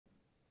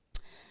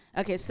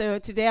Okay, so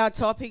today our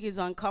topic is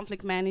on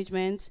conflict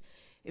management.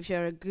 If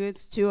you're a good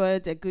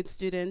steward, a good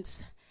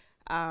student,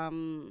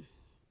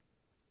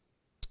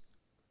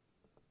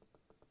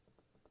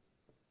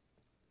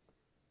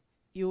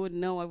 you would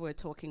know what we're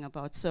talking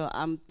about. So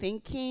I'm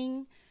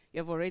thinking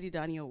you've already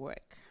done your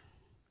work.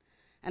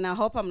 And I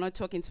hope I'm not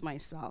talking to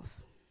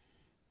myself,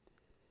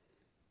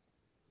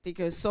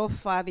 because so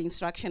far the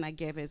instruction I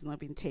gave has not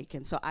been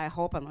taken. So I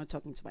hope I'm not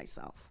talking to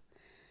myself.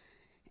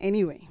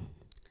 Anyway,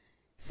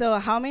 so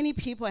how many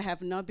people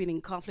have not been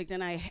in conflict?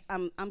 And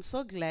I'm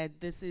so glad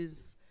this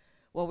is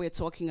what we're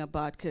talking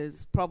about,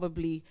 because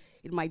probably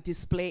it might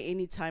display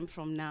any time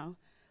from now.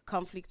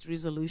 Conflict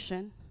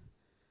resolution.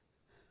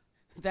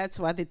 That's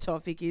what the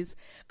topic is.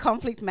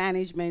 Conflict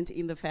management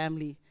in the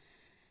family.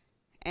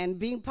 And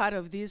being part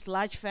of this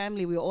large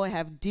family, we all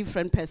have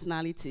different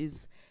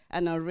personalities.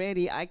 And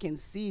already I can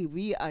see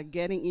we are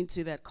getting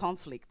into that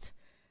conflict.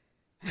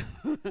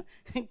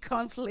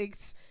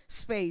 Conflict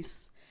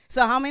space.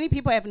 So how many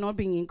people have not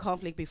been in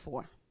conflict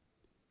before?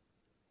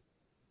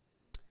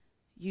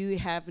 You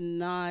have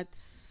not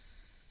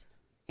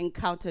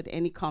encountered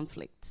any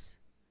conflict.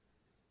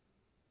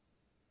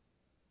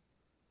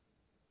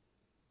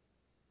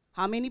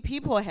 How many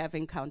people have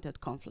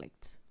encountered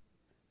conflict?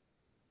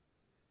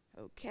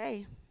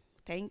 Okay,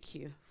 thank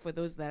you for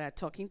those that are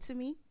talking to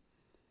me.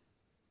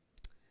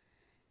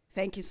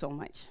 Thank you so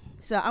much.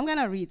 So I'm going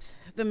to read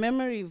the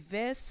memory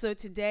verse. So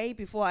today,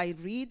 before I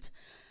read,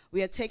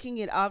 we are taking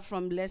it out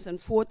from lesson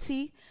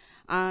 40.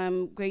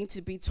 I'm going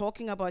to be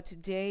talking about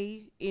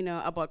today,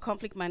 about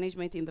conflict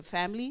management in the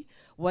family.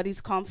 What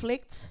is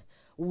conflict?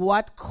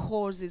 What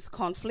causes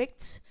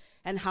conflict?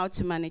 And how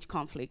to manage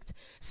conflict.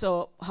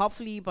 So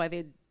hopefully by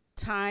the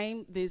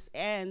time this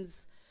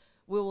ends,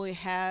 we will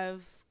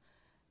have...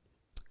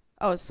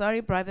 Oh, sorry,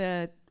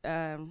 brother.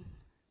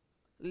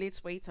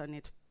 Let's wait on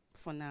it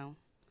for now.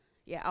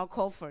 Yeah, I'll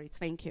call for it.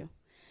 Thank you.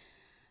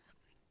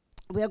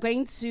 We are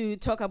going to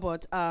talk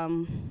about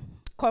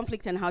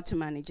conflict and how to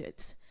manage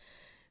it.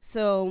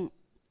 So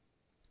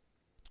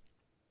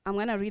I'm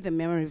going to read the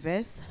memory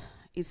verse.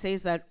 It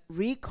says that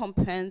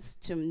recompense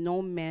to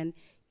no man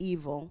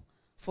evil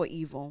for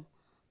evil.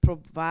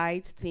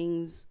 Provide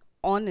things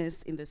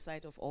honest in the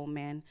sight of all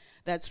men.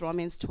 That's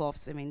Romans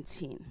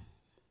 12:17.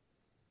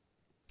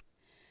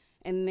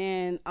 And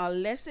then our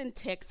lesson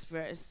text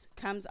verse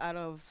comes out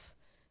of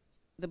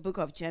the book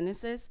of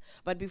Genesis.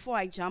 But before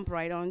I jump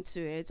right onto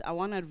it, I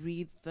want to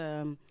read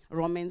the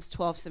Romans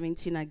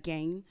 12:17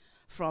 again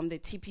from the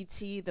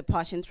TPT, the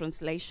Passion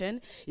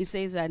Translation. It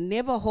says that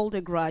never hold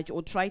a grudge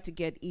or try to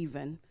get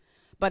even,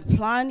 but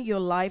plan your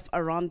life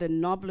around the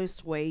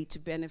noblest way to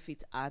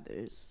benefit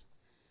others.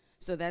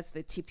 So that's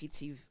the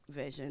TPT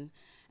version.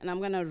 And I'm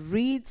going to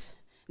read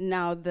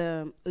now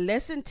the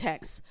lesson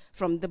text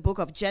from the book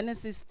of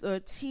Genesis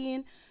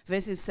 13,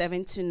 verses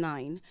 7 to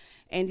 9.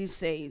 And it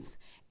says,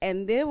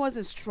 and there was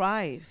a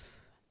strife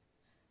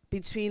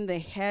between the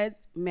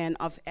headmen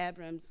of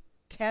Abram's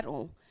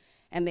cattle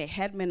and the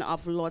headmen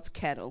of Lot's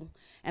cattle.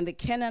 And the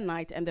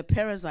Canaanite and the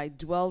Perizzite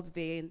dwelled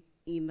there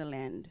in the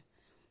land.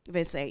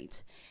 Verse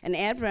 8. And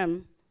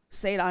Abram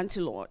said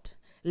unto Lot,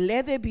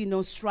 let there be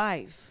no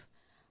strife,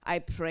 I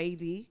pray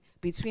thee,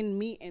 between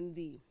me and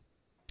thee,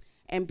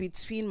 and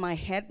between my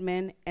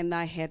headmen and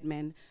thy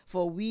headmen,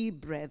 for we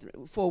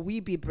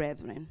be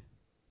brethren.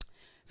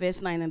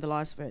 Verse 9 and the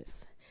last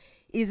verse.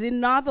 Is it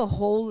not the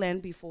whole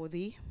land before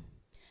thee?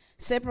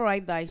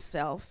 Separate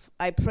thyself,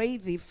 I pray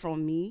thee,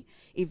 from me.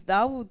 If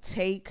thou wilt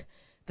take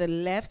the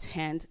left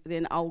hand,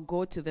 then I'll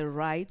go to the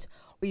right.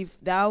 If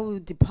thou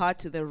wilt depart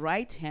to the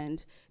right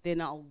hand,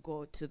 then I'll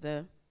go to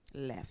the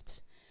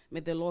left.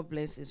 May the Lord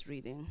bless his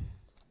reading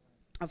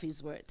of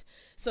his word.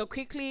 So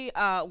quickly,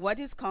 what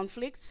is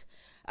conflict?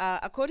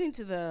 According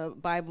to the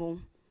Bible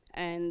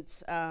and,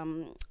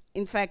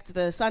 in fact,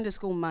 the Sunday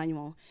school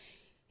manual,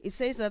 it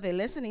says that the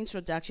lesson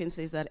introduction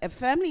says that a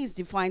family is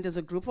defined as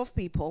a group of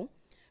people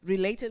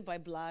related by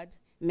blood,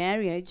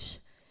 marriage,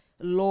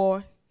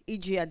 law,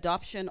 e.g.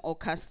 adoption or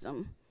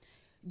custom.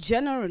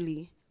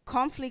 Generally,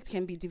 conflict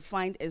can be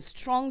defined as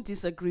strong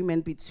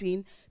disagreement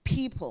between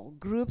people,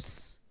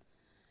 groups,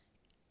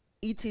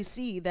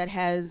 etc. that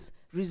has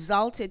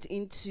resulted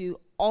into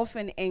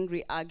often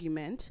angry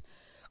argument.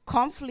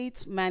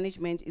 Conflict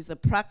management is the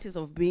practice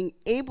of being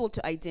able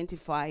to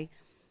identify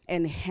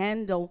and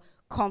handle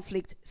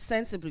conflict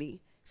sensibly,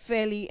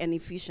 fairly, and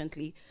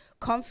efficiently.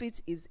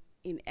 Conflict is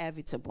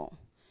inevitable.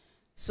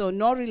 So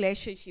no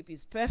relationship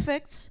is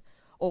perfect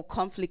or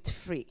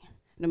conflict-free.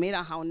 No matter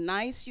how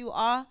nice you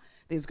are,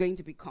 there's going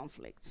to be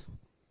conflict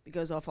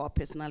because of our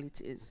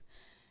personalities.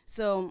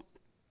 So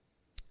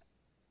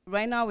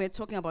right now we're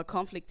talking about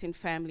conflict in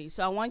family.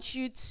 So I want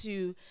you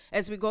to,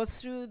 as we go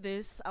through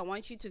this, I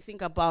want you to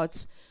think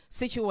about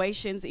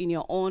situations in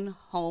your own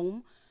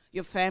home,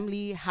 your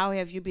family. How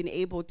have you been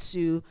able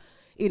to,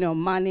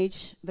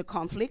 manage the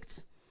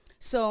conflict?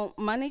 So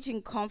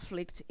managing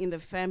conflict in the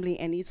family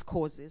and its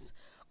causes.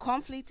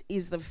 Conflict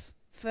is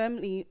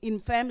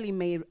family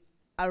may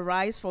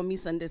arise from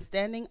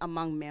misunderstanding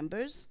among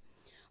members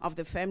of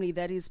the family,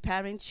 that is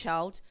parent,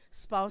 child,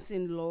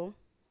 spouse-in-law,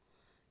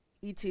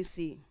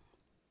 etc.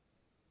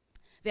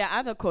 There are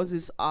other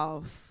causes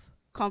of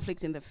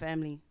conflict in the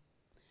family.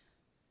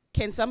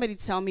 Can somebody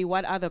tell me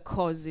what else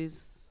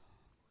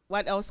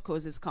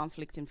causes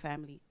conflict in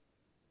family?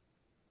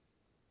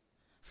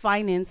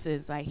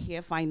 Finances, I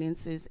hear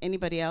finances.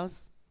 Anybody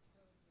else?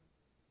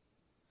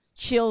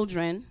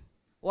 Children,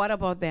 what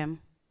about them?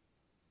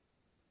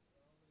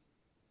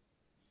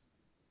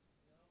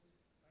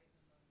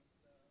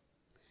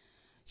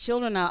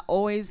 Children are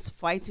always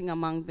fighting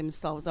among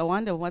themselves. I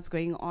wonder what's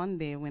going on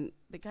there when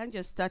they can't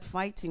just start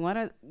fighting.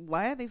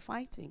 Why are they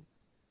fighting?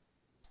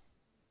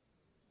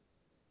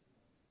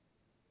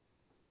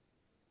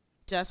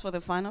 Just for the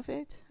fun of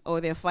it?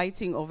 Or they're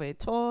fighting over a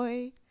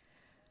toy?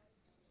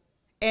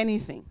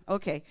 Anything.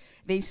 Okay.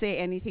 They say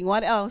anything.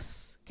 What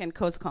else can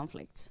cause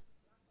conflict?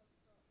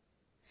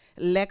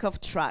 Lack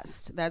of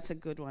trust. That's a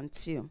good one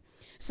too.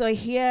 So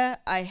here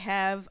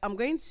I'm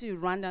going to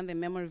run down the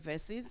memory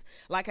verses.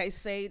 Like I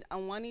said, I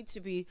want it to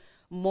be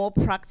more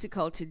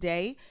practical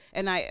today.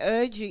 And I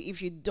urge you,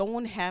 if you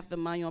don't have the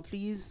manual,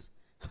 please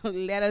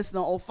let us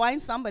know or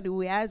find somebody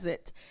who has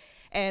it.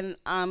 And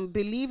I'm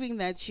believing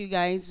that you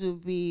guys will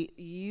be,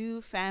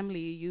 you'll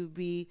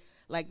be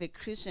like the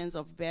Christians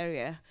of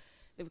Berea.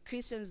 The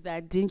Christians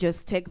that didn't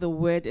just take the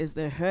word as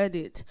they heard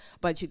it,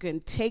 but you can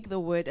take the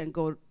word and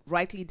go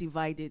rightly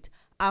divide it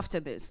after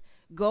this.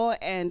 Go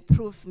and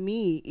prove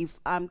me if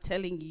I'm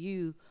telling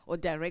you or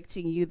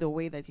directing you the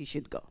way that you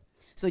should go.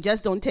 So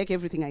just don't take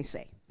everything I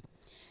say.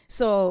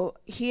 So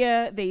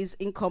here there is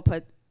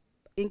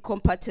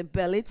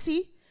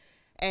incompatibility,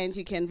 and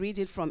you can read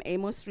it from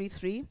Amos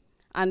 3:3.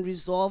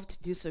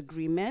 Unresolved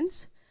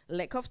disagreement,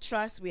 lack of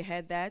trust, we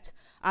had that,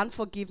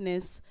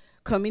 unforgiveness,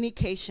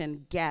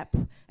 communication gap,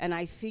 and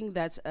I think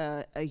that's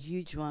a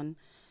huge one.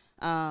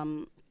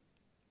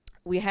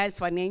 We had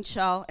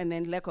financial and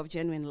then lack of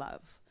genuine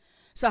love.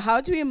 So how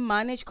do we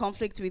manage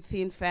conflict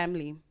within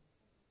family?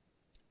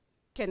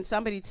 Can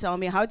somebody tell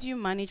me, how do you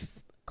manage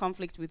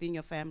conflict within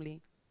your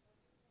family?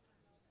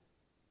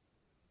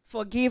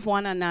 Forgive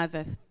one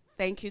another.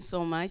 Thank you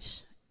so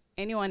much.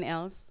 Anyone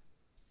else?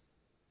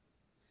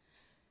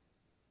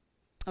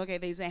 Okay,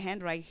 there's a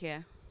hand right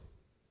here.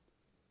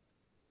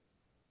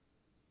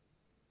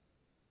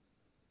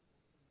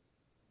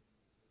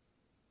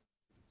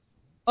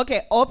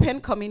 Okay, open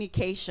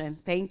communication.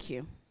 Thank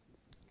you.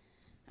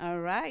 All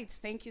right,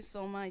 thank you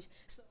so much.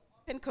 So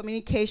open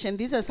communication,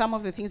 these are some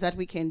of the things that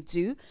we can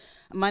do.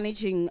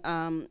 Managing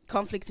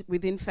conflicts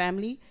within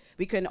family.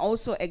 We can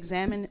also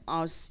examine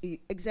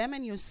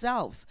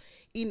yourself.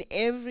 In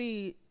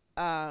every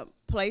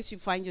place you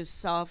find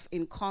yourself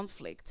in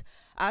conflict,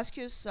 ask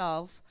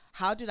yourself,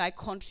 how did I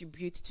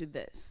contribute to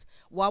this?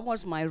 What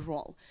was my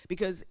role?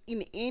 Because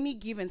in any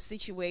given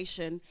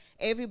situation,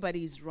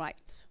 everybody is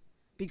right,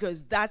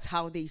 because that's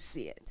how they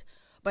see it.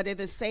 But at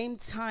the same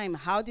time,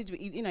 how did we,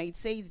 it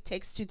says it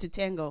takes two to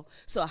tango.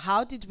 So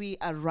how did we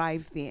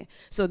arrive there?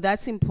 So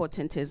that's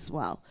important as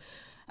well.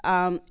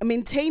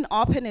 Maintain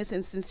openness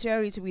and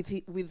sincerity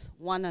with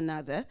one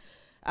another.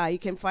 You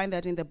can find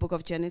that in the book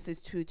of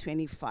Genesis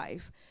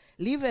 2:25.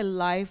 Live a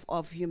life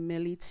of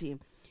humility.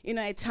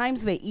 At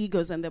times the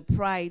egos and the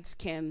prides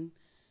can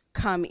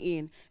come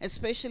in,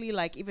 especially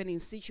like even in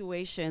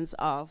situations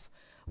of,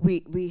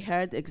 we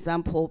heard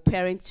example,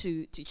 parent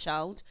to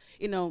child.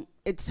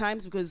 At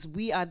times, because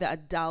we are the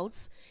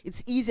adults,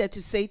 it's easier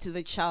to say to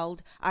the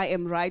child, I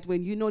am right,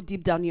 when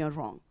deep down you're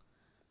wrong.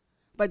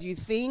 But you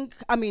think,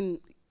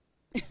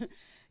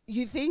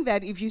 you think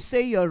that if you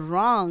say you're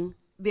wrong,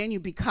 then you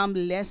become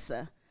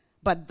lesser.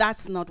 But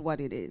that's not what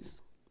it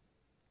is.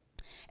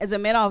 As a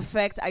matter of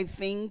fact, I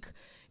think,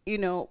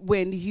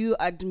 when you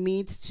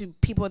admit to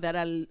people that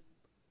are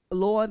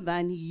lower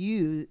than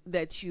you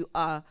that you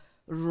are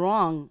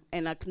wrong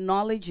and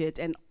acknowledge it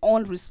and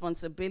own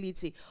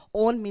responsibility,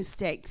 own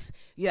mistakes,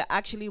 you're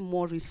actually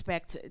more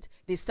respected.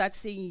 They start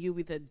seeing you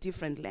with a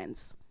different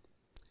lens.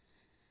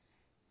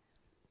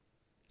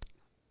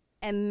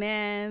 And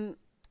then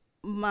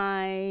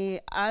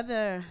my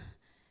other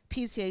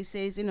piece here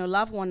says,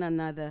 love one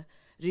another.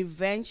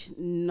 Revenge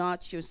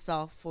not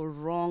yourself for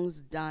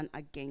wrongs done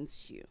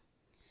against you.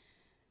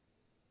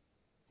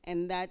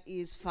 And that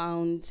is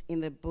found in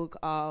the book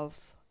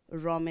of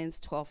Romans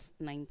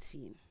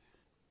 12:19.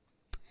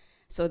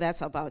 So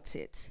that's about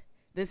it.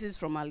 This is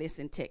from our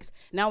lesson text.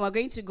 Now we're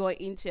going to go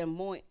into a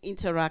more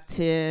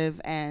interactive,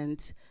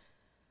 and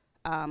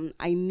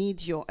I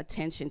need your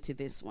attention to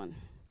this one.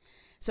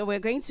 So we're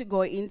going to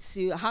go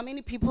into, how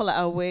many people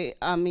are aware,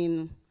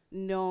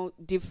 know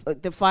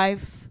the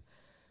 5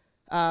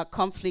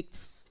 conflict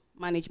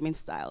management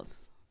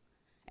styles,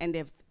 and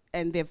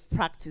they've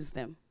practiced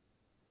them.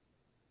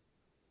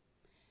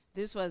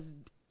 This was,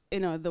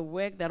 the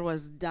work that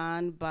was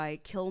done by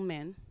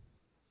Kilman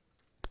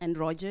and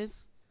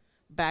Rogers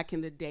back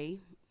in the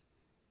day,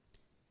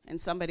 and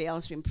somebody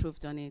else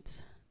improved on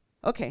it.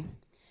 Okay,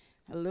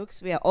 it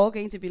looks we are all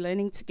going to be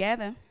learning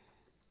together.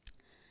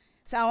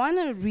 So I want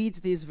to read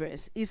this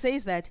verse. It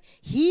says that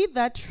he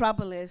that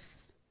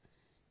troubleth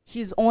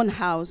his own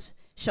house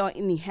shall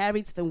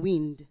inherit the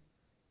wind.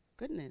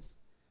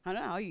 Goodness, I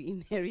don't know how you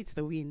inherit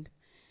the wind.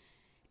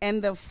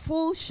 And the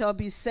fool shall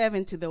be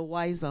servant to the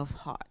wise of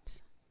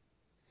heart.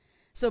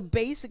 So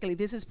basically,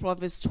 this is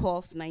Proverbs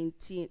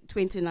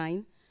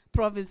 12:29,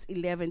 Proverbs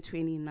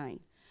 11:29.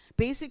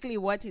 Basically,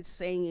 what it's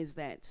saying is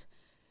that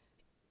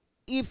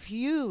if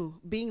you,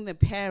 being the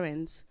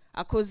parent,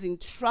 are causing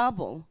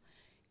trouble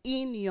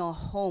in your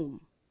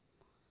home,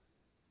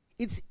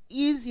 it's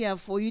easier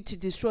for you to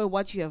destroy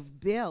what you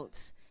have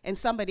built, and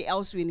somebody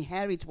else will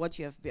inherit what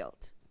you have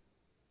built,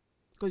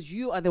 because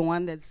you are the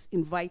one that's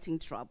inviting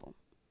trouble.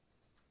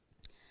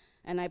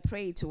 And I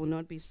pray it will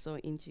not be so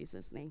in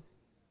Jesus' name.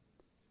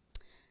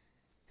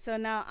 So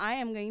now I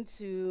am going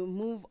to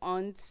move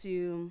on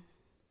to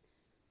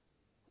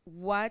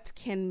what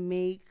can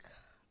make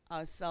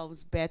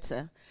ourselves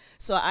better.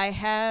 So I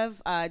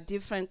have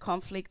different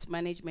conflict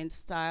management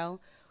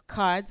style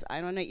cards.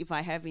 I don't know if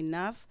I have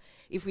enough.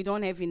 If we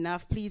don't have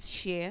enough, please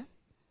share.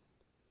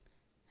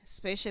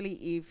 Especially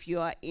if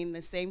you are in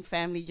the same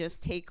family,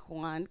 just take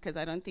one, because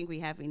I don't think we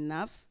have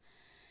enough.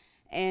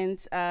 And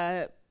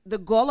the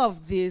goal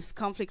of this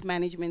conflict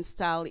management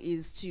style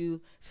is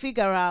to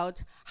figure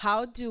out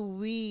how do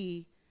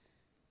we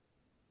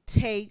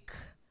take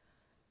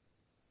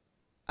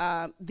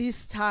these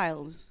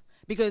styles,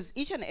 because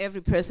each and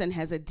every person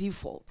has a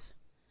default,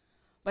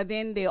 but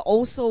then they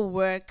also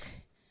work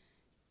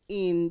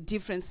in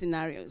different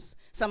scenarios.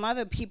 Some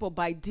other people,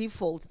 by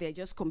default, they're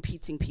just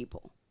competing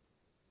people.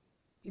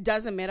 It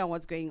doesn't matter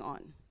what's going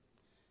on.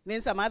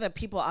 Then some other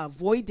people are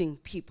avoiding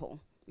people.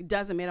 It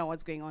doesn't matter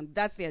what's going on.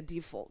 That's their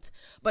default.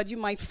 But you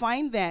might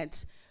find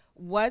that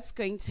what's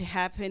going to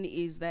happen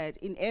is that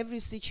in every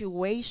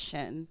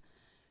situation,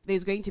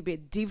 there's going to be a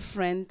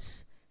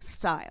different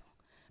style.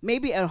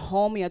 Maybe at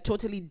home, you're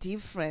totally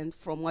different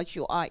from what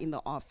you are in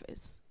the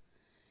office.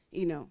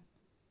 You know,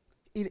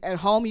 at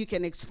home, you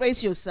can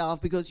express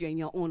yourself because you're in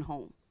your own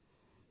home.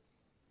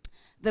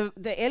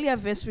 The earlier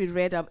verse we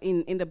read up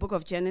in the book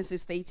of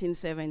Genesis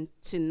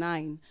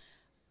 13:7-9,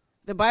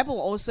 the Bible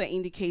also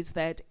indicates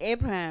that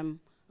Abraham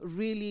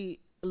really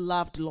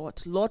loved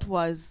Lot. Lot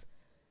was,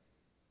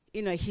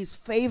 his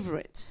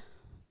favorite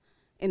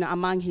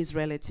among his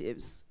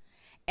relatives.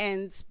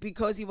 And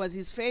because he was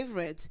his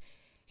favorite,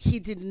 he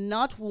did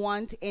not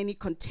want any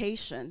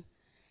contention,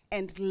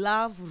 and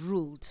love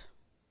ruled.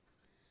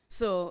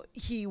 So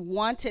he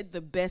wanted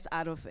the best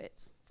out of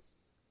it.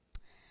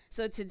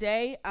 So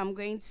today I'm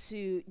going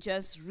to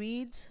just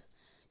read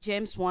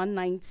James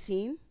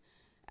 1:19.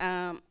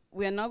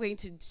 We are not going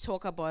to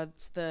talk about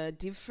the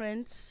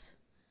different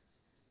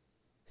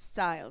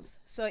styles.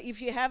 So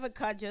if you have a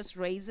card, just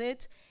raise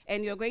it,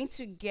 and you're going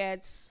to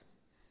get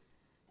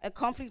a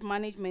conflict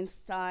management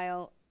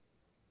style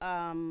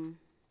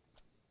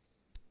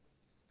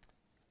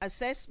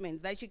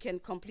assessment that you can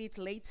complete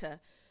later,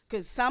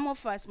 because some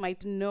of us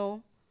might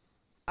know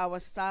our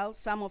style,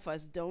 some of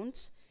us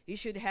don't. You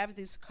should have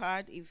this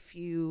card if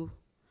you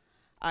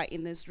are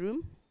in this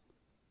room.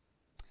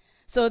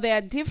 So there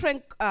are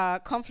different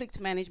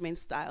conflict management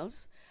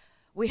styles.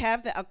 We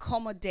have the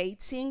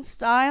accommodating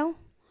style,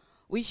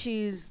 which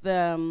is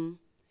the,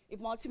 if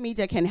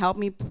multimedia can help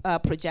me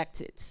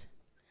project it.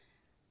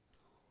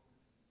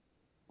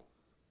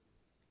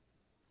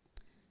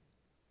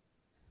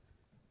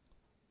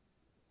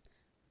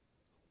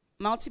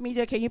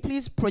 Multimedia, can you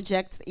please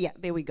project? Yeah,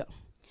 there we go.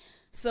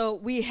 So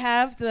we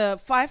have the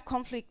 5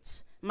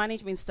 conflict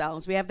management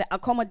styles. We have the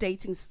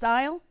accommodating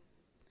style,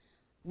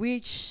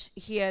 which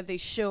here they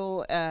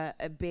show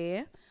a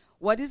bear.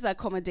 What is the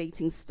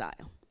accommodating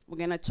style? We're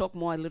going to talk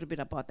more a little bit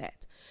about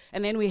that.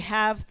 And then we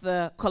have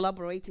the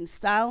collaborating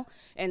style,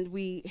 and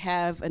we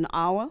have an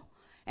owl.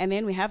 And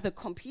then we have the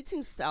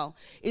competing style.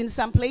 In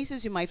some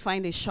places, you might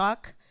find a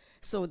shark,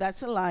 so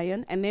that's a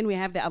lion. And then we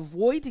have the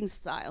avoiding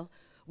style,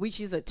 which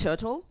is a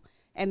turtle.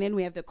 And then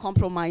we have the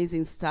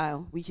compromising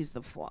style, which is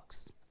the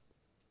fox.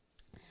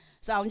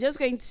 So I'm just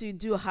going to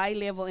do a high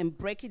level and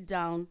break it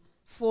down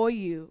for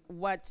you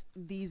what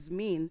these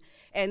mean.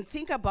 And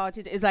think about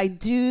it as I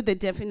do the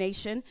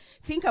definition.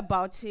 Think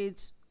about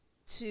it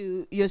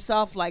to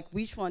yourself, like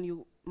which one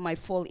you might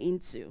fall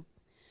into.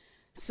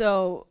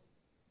 So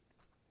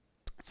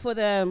for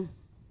the,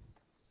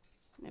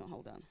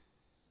 hold on.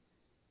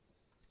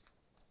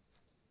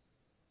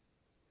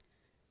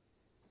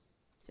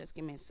 Just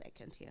give me a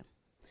second here.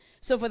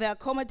 So for the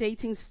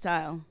accommodating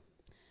style,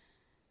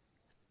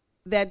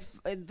 that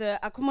the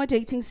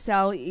accommodating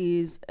style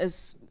is,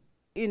 as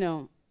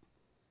it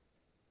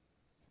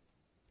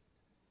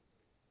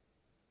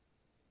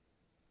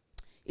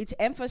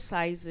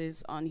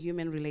emphasizes on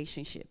human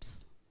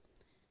relationships.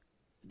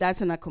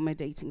 That's an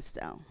accommodating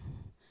style.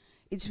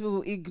 It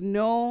will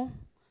ignore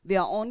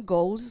their own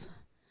goals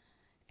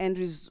and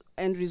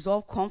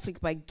resolve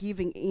conflict by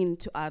giving in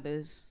to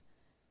others.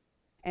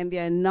 And they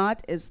are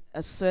not as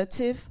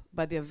assertive,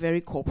 but they're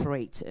very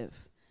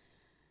cooperative.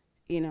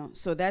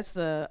 So that's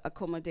the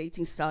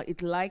accommodating style.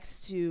 It likes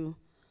to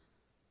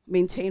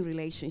maintain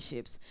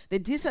relationships. The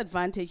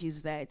disadvantage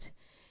is that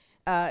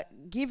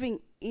giving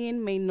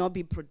in may not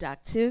be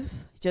productive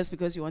just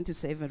because you want to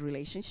save a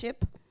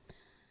relationship.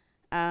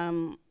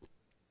 And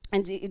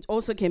it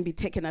also can be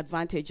taken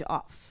advantage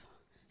of.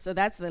 So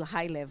that's the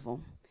high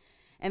level.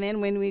 And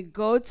then when we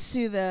go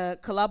to the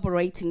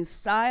collaborating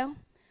style,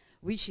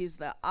 which is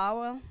the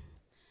hour,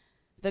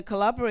 the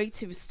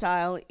collaborative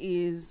style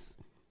is,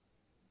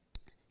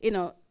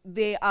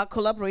 they are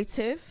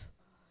collaborative.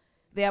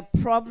 Their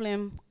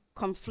problem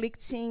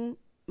conflicting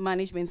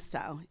management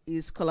style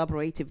is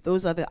collaborative.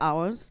 Those are the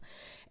hours.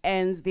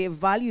 And they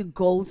value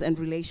goals and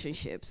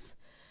relationships.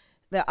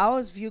 The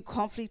hours view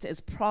conflict as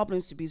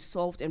problems to be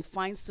solved and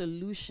find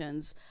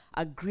solutions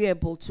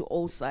agreeable to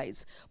all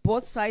sides.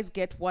 Both sides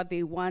get what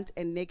they want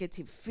and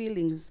negative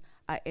feelings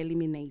are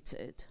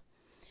eliminated.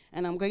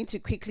 And I'm going to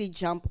quickly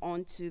jump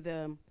onto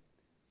the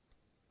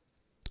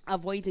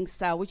avoiding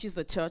style, which is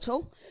the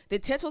turtle. The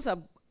turtles are,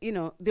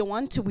 they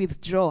want to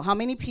withdraw. How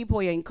many people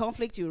are in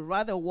conflict? You would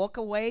rather walk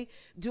away,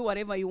 do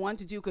whatever you want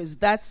to do, because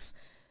that's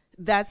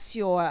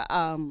your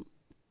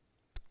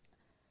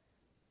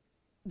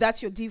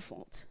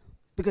default,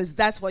 because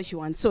that's what you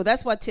want. So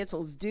that's what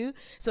turtles do.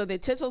 So the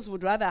turtles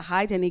would rather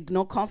hide and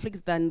ignore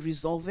conflict than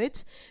resolve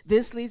it.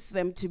 This leads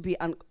them to be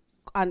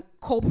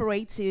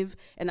uncooperative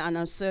and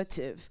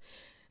unassertive.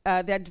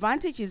 The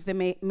advantage is they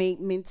may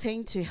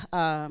maintain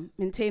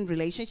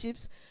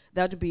relationships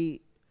that would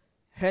be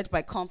hurt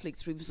by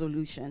conflict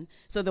resolution.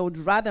 So they would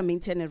rather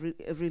maintain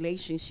a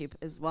relationship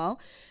as well.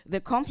 The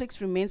conflict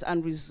remains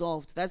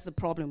unresolved. That's the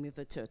problem with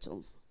the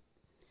turtles.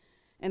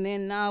 And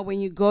then now when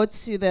you go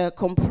to the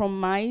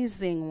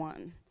compromising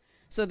one.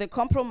 So the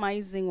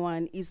compromising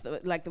one is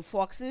like the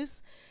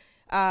foxes.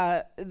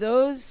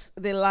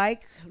 They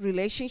like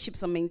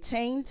relationships are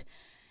maintained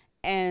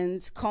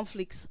and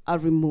conflicts are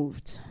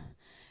removed.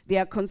 They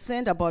are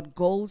concerned about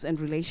goals and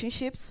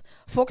relationships.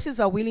 Foxes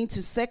are willing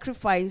to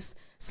sacrifice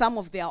some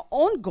of their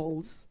own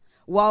goals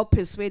while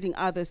persuading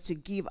others to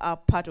give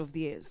up part of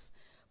theirs.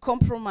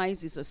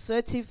 Compromise is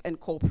assertive and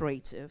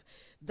cooperative.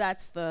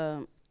 That's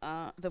the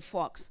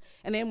fox.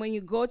 And then when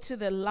you go to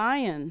the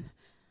lion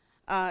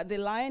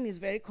is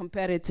very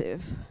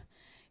competitive.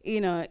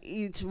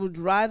 It would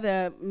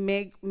rather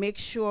make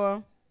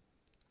sure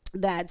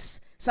that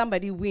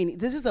somebody wins.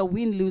 This is a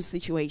win-lose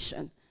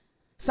situation.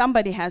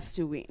 Somebody has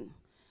to win.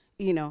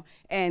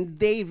 And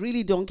they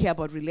really don't care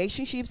about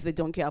relationships. They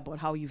don't care about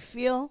how you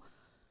feel.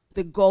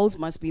 The goals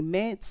must be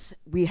met.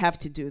 We have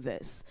to do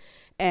this.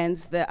 And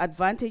the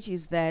advantage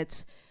is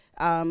that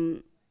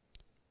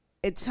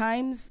at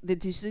times the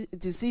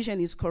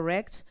decision is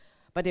correct,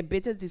 but a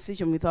better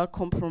decision without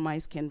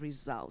compromise can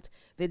result.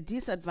 The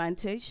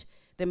disadvantage,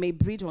 they may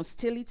breed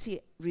hostility,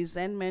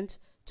 resentment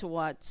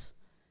towards,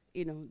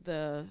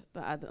 the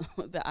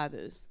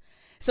others.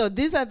 So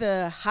these are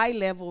the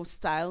high-level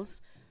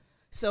styles.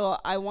 So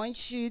I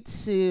want you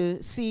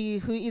to see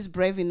who is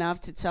brave enough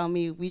to tell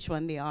me which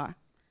one they are.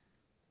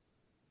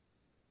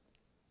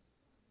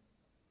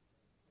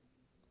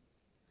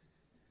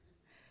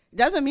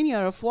 Doesn't mean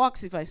you're a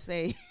fox if I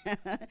say.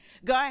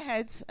 Go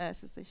ahead,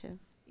 Cecilia.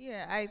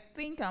 Yeah, I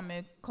think I'm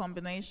a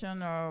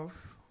combination of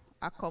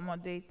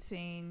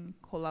accommodating,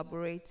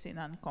 collaborating,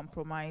 and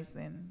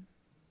compromising.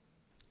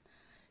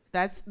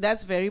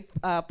 That's very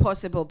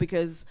possible,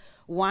 because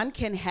one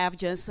can have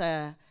just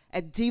a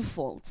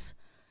default.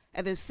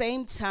 At the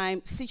same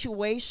time,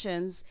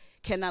 situations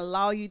can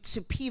allow you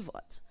to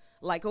pivot.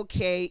 Like,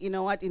 okay, you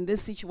know what, in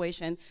this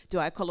situation, do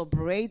I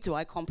collaborate, do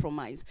I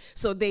compromise?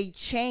 So they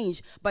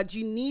change, but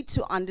you need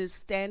to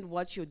understand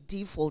what your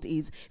default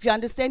is. If you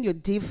understand your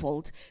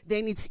default,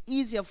 then it's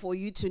easier for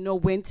you to know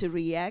when to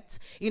react.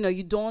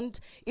 You don't,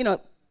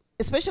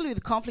 especially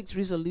with conflict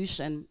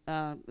resolution,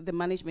 the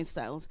management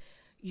styles,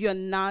 you're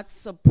not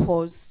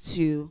supposed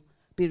to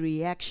be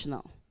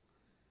reactional.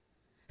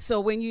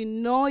 So when you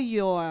know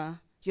your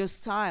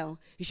style,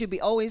 you should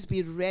always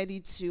be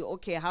ready to,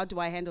 okay, how do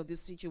I handle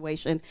this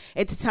situation?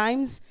 At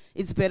times,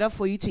 it's better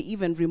for you to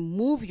even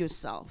remove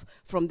yourself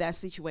from that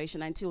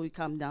situation until you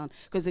calm down,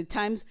 because at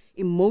times,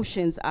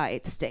 emotions are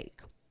at stake.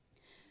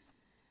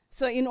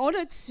 So in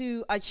order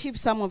to achieve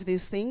some of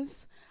these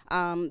things,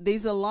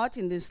 there's a lot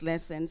in this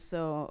lesson,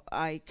 so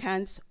I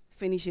can't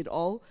finish it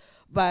all,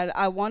 but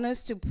I want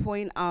us to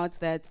point out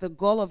that the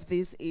goal of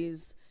this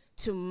is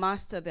to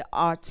master the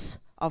art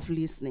of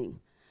listening.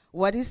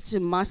 What is to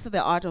master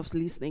the art of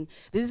listening?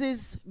 This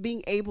is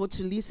being able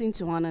to listen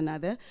to one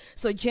another.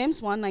 So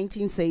James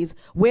 1:19 says,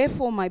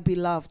 "Wherefore, my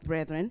beloved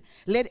brethren,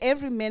 let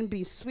every man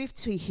be swift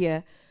to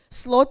hear,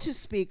 slow to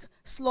speak,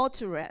 slow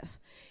to wrath.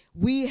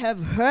 We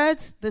have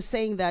heard the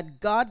saying that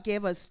God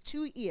gave us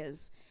 2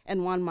 ears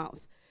and 1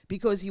 mouth,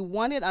 because he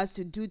wanted us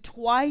to do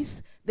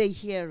twice the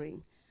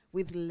hearing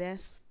with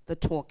less the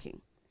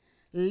talking."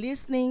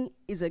 Listening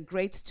is a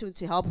great tool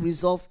to help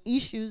resolve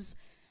issues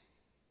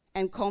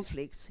and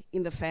conflicts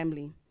in the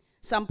family.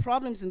 Some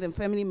problems in the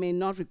family may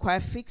not require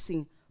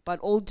fixing,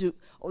 but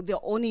they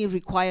only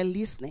require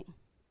listening.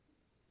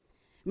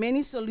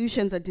 Many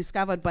solutions are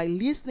discovered by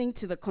listening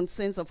to the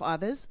concerns of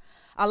others.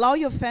 Allow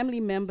your family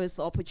members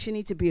the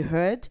opportunity to be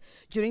heard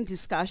during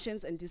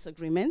discussions and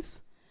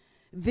disagreements.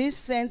 This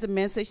sends a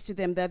message to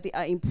them that they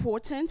are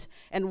important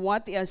and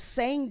what they are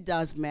saying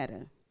does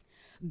matter.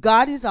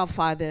 God is our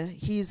Father.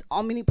 He is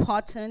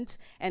omnipotent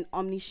and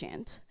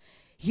omniscient.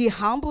 He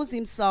humbles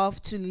himself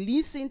to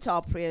listen to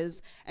our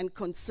prayers and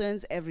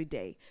concerns every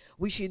day.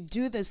 We should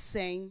do the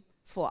same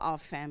for our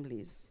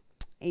families.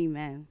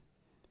 Amen.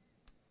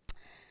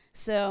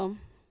 So,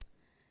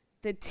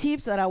 the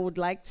tips that I would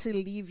like to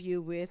leave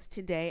you with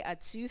today are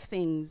two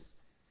things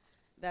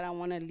that I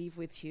want to leave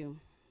with you.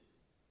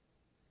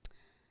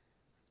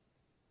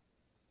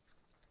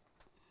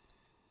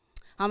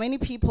 How many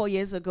people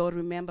years ago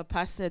remember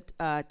Pastor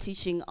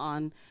teaching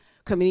on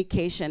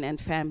communication and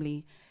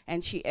family?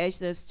 And she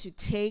urged us to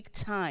take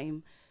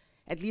time,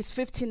 at least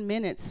 15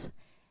 minutes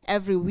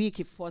every week,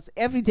 if possible,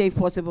 every day if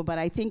possible, but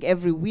I think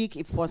every week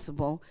if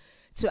possible,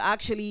 to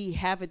actually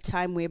have a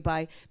time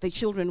whereby the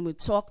children will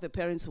talk, the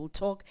parents will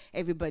talk,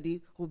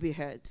 everybody will be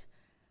heard.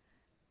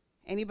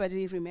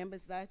 Anybody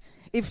remembers that?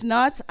 If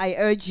not, I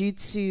urge you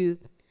to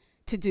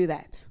do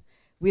that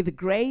with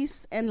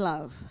grace and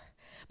love.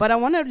 But I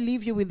want to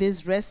leave you with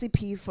this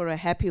recipe for a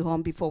happy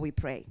home before we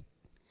pray.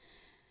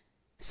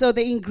 So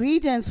the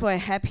ingredients for a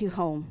happy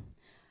home: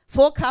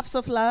 4 cups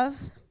of love,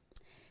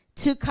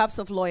 2 cups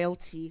of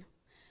loyalty,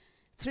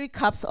 3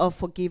 cups of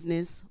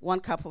forgiveness, 1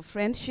 cup of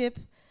friendship,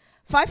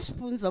 5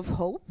 spoons of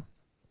hope,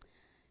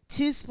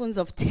 2 spoons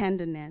of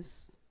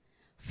tenderness,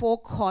 4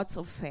 quarts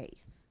of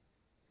faith,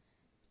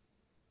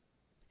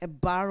 a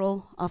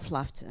barrel of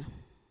laughter.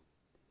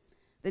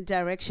 The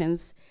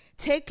directions: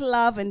 take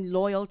love and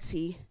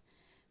loyalty,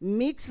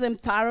 mix them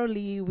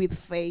thoroughly with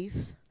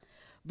faith,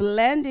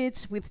 blend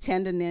it with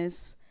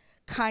tenderness,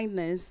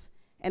 kindness,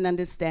 and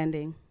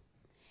understanding.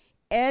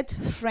 Add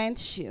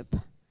friendship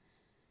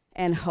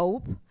and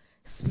hope,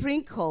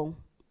 sprinkle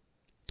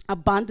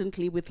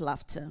abundantly with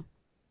laughter.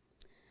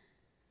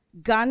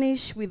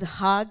 Garnish with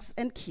hugs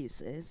and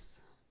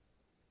kisses.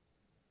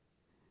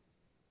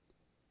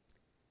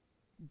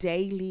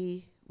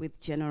 Daily with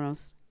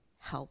generous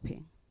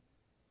helping.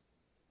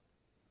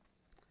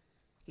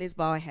 Let's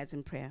bow our heads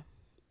in prayer.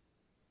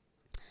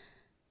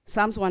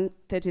 Psalms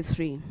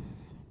 133.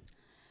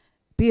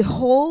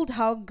 Behold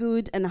how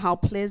good and how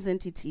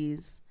pleasant it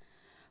is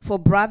for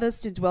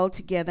brothers to dwell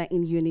together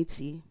in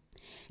unity.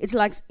 It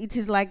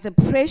is like the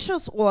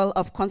precious oil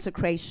of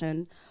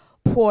consecration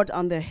poured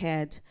on the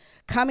head,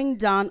 coming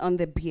down on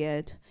the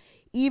beard,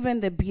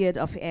 even the beard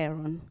of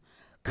Aaron,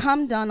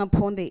 come down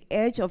upon the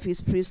edge of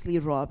his priestly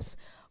robes,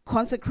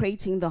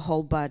 consecrating the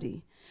whole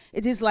body.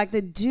 It is like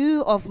the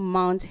dew of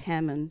Mount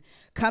Hermon,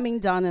 coming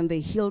down on the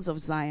hills of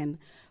Zion,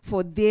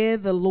 for there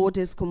the Lord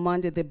has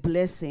commanded the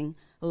blessing,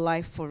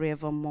 life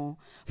forevermore.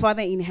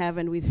 Father in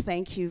heaven, we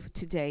thank you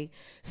today.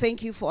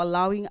 Thank you for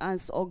allowing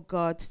us, oh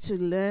God, to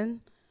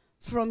learn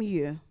from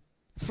you,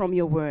 from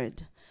your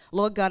word.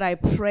 Lord God, I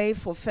pray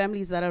for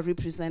families that are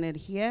represented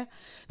here,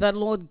 that,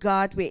 Lord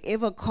God,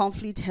 wherever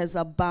conflict has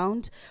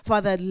abound,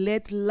 Father,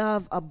 let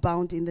love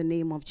abound in the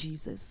name of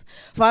Jesus.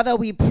 Father,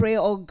 we pray,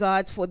 oh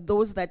God, for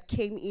those that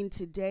came in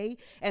today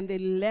and they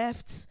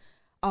left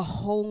a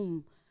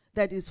home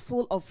that is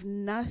full of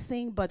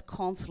nothing but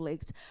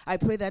conflict. I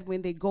pray that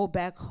when they go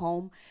back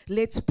home,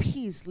 let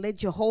peace, let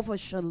Jehovah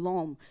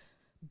Shalom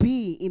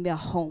be in their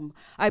home.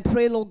 I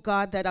pray, Lord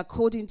God, that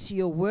according to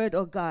your word,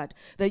 oh God,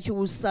 that you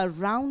will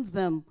surround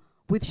them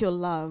with your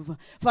love.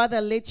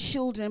 Father, let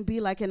children be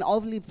like an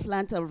olive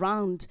plant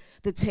around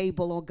the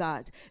table, oh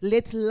God.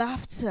 Let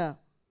laughter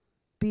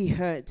be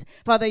heard.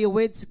 Father, your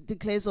word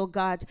declares, oh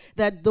God,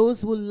 that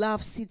those who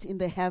love sit in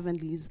the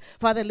heavenlies.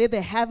 Father, let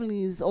the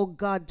heavenlies, oh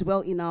God, dwell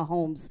in our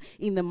homes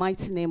in the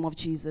mighty name of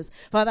Jesus.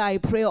 Father, I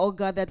pray, oh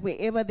God, that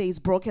wherever there is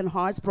broken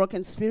hearts,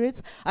 broken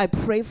spirits, I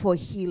pray for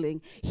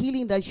healing.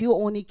 Healing that you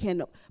only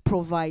can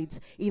provide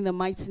in the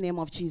mighty name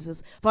of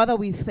Jesus. Father,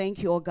 we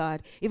thank you, oh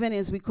God. Even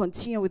as we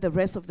continue with the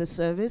rest of the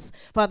service,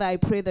 Father, I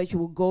pray that you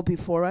will go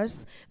before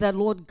us, that,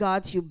 Lord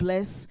God, you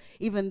bless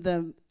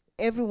even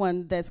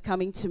everyone that's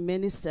coming to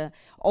minister.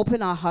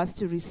 Open our hearts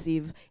to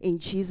receive. In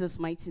Jesus'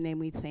 mighty name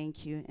we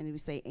thank you. And we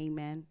say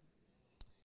amen.